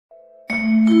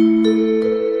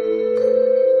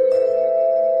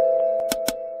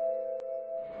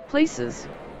Places.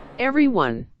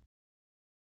 Everyone.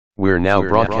 We're now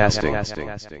broadcasting.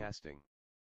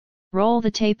 Roll the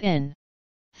tape in.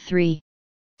 3,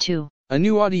 2. A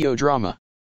new audio drama.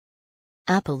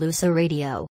 Appaloosa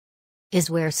Radio is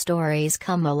where stories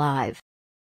come alive.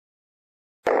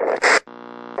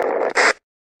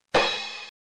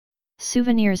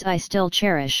 Souvenirs I Still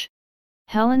Cherish.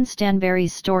 Helen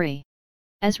Stanberry's story.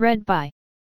 As read by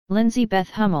Lindsay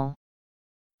Beth Hummel.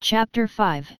 Chapter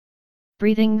 5.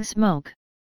 Breathing Smoke.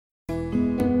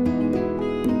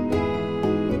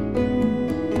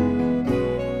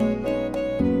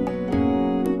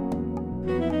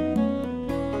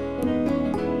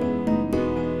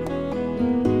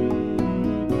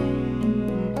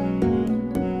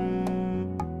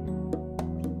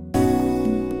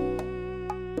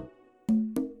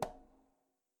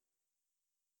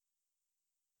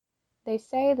 They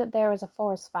say that there is a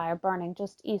forest fire burning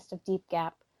just east of Deep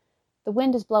Gap. The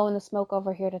wind is blowing the smoke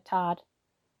over here to Todd.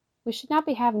 We should not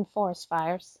be having forest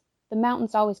fires. The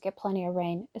mountains always get plenty of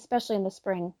rain, especially in the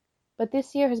spring. But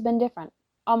this year has been different.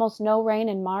 Almost no rain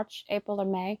in March, April, or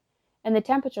May, and the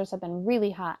temperatures have been really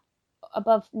hot,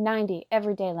 above 90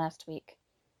 every day last week.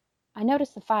 I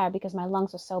noticed the fire because my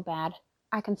lungs are so bad.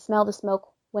 I can smell the smoke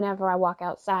whenever I walk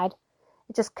outside.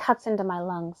 It just cuts into my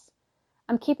lungs.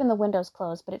 I'm keeping the windows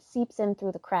closed, but it seeps in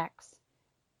through the cracks.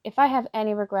 If I have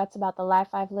any regrets about the life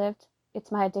I've lived,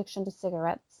 it's my addiction to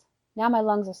cigarettes. Now my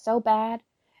lungs are so bad,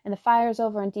 and the fires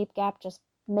over in Deep Gap just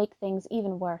make things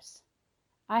even worse.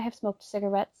 I have smoked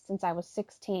cigarettes since I was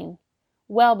 16,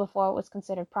 well before it was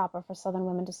considered proper for Southern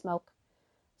women to smoke.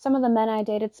 Some of the men I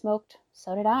dated smoked,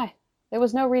 so did I. There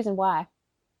was no reason why.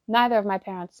 Neither of my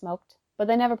parents smoked, but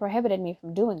they never prohibited me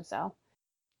from doing so.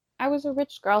 I was a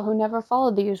rich girl who never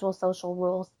followed the usual social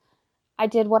rules. I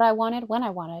did what I wanted when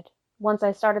I wanted. Once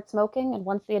I started smoking, and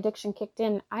once the addiction kicked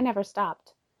in, I never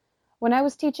stopped. When I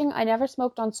was teaching, I never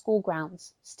smoked on school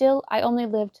grounds. Still, I only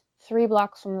lived 3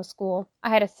 blocks from the school. I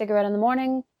had a cigarette in the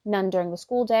morning, none during the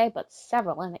school day, but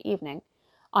several in the evening.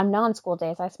 On non-school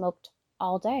days, I smoked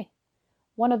all day.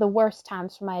 One of the worst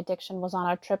times for my addiction was on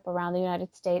our trip around the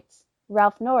United States.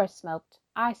 Ralph Norris smoked,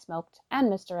 I smoked, and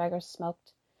Mr. Eggers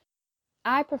smoked.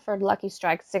 I preferred Lucky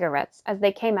Strike cigarettes as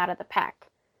they came out of the pack.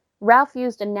 Ralph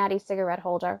used a natty cigarette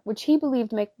holder, which he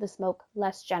believed made the smoke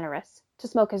less generous, to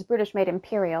smoke his British-made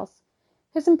Imperials.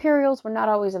 His Imperials were not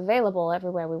always available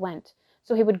everywhere we went,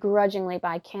 so he would grudgingly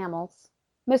buy Camels.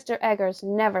 Mr. Eggers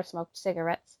never smoked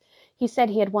cigarettes. He said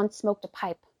he had once smoked a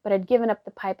pipe, but had given up the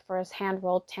pipe for his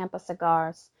hand-rolled Tampa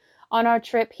cigars. On our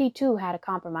trip, he too had a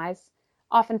compromise,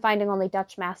 often finding only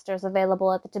Dutch Masters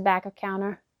available at the tobacco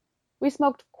counter. We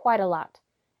smoked quite a lot.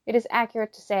 It is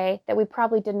accurate to say that we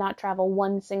probably did not travel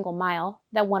 1 single mile,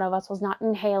 that one of us was not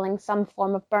inhaling some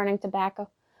form of burning tobacco.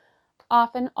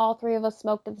 Often, all 3 of us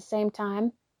smoked at the same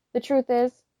time. The truth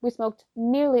is, we smoked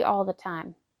nearly all the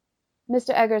time.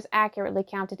 Mr. Eggers accurately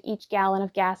counted each gallon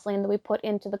of gasoline that we put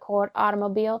into the Cord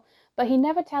automobile, but he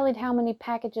never tallied how many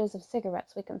packages of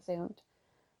cigarettes we consumed.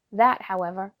 That,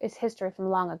 however, is history from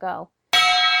long ago.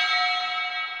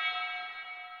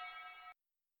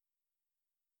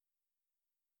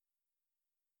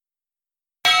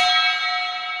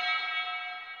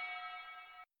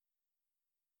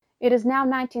 It is now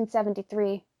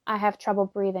 1973. I have trouble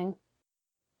breathing.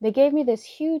 They gave me this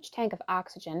huge tank of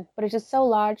oxygen, but it is so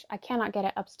large I cannot get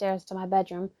it upstairs to my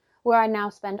bedroom, where I now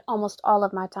spend almost all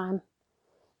of my time.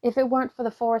 If it weren't for the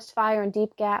forest fire in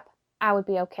Deep Gap, I would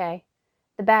be okay.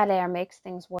 The bad air makes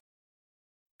things worse.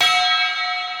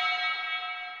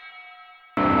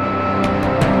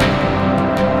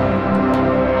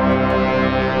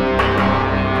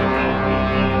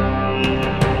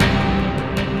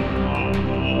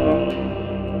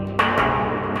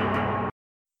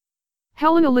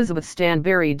 Helen Elizabeth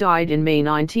Stanberry died in May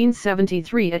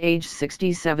 1973 at age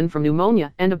 67 from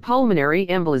pneumonia and a pulmonary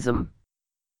embolism.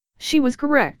 She was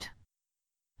correct.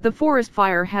 The forest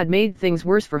fire had made things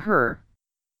worse for her.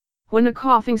 When a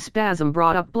coughing spasm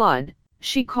brought up blood,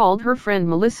 she called her friend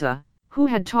Melissa, who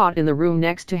had taught in the room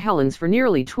next to Helen's for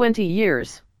nearly 20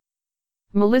 years.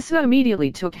 Melissa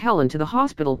immediately took Helen to the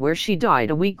hospital, where she died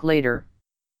a week later.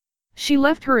 She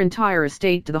left her entire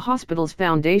estate to the hospital's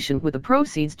foundation, with the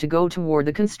proceeds to go toward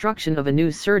the construction of a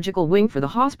new surgical wing for the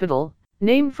hospital,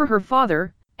 named for her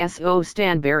father, S.O.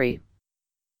 Stanberry.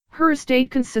 Her estate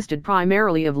consisted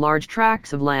primarily of large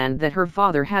tracts of land that her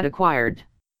father had acquired.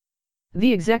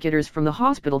 The executors from the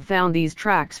hospital found these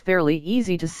tracts fairly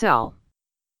easy to sell.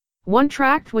 One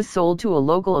tract was sold to a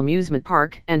local amusement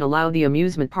park and allowed the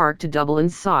amusement park to double in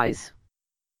size.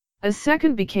 A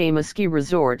second became a ski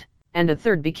resort, and a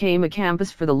third became a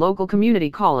campus for the local community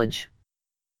college.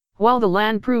 While the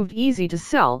land proved easy to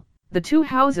sell, the two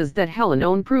houses that Helen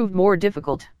owned proved more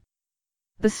difficult.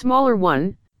 The smaller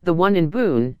one, the one in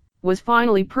Boone, was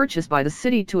finally purchased by the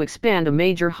city to expand a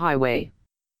major highway.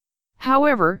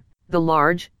 However, the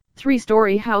large,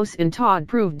 three-story house in Todd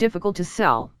proved difficult to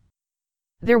sell.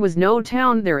 There was no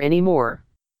town there anymore.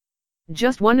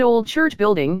 Just one old church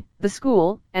building, the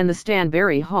school, and the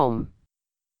Stanberry home.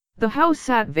 The house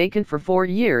sat vacant for 4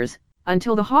 years,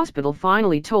 until the hospital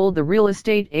finally told the real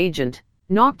estate agent,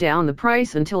 "Knock down the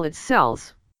price until it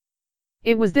sells."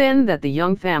 It was then that the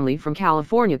young family from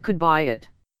California could buy it.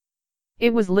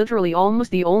 It was literally almost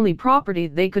the only property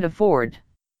they could afford.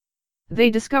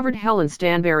 They discovered Helen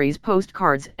Stanberry's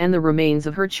postcards and the remains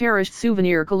of her cherished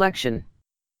souvenir collection.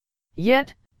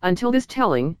 Yet, until this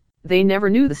telling, they never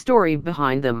knew the story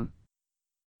behind them.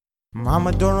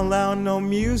 Mama don't allow no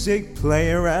music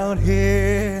play around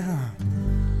here.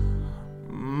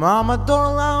 Mama don't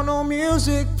allow no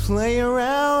music play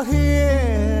around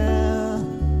here.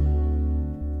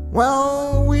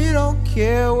 Well, we don't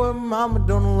care what Mama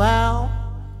don't allow.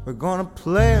 We're gonna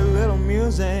play a little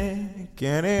music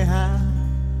anyhow.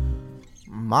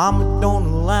 Mama don't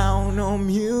allow no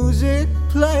music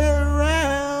play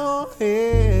around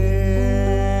here.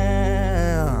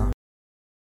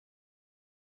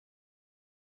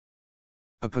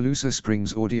 Appaloosa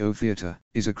Springs Audio Theater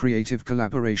is a creative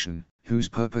collaboration whose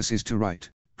purpose is to write,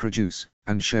 produce,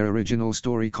 and share original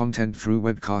story content through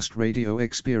webcast radio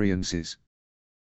experiences.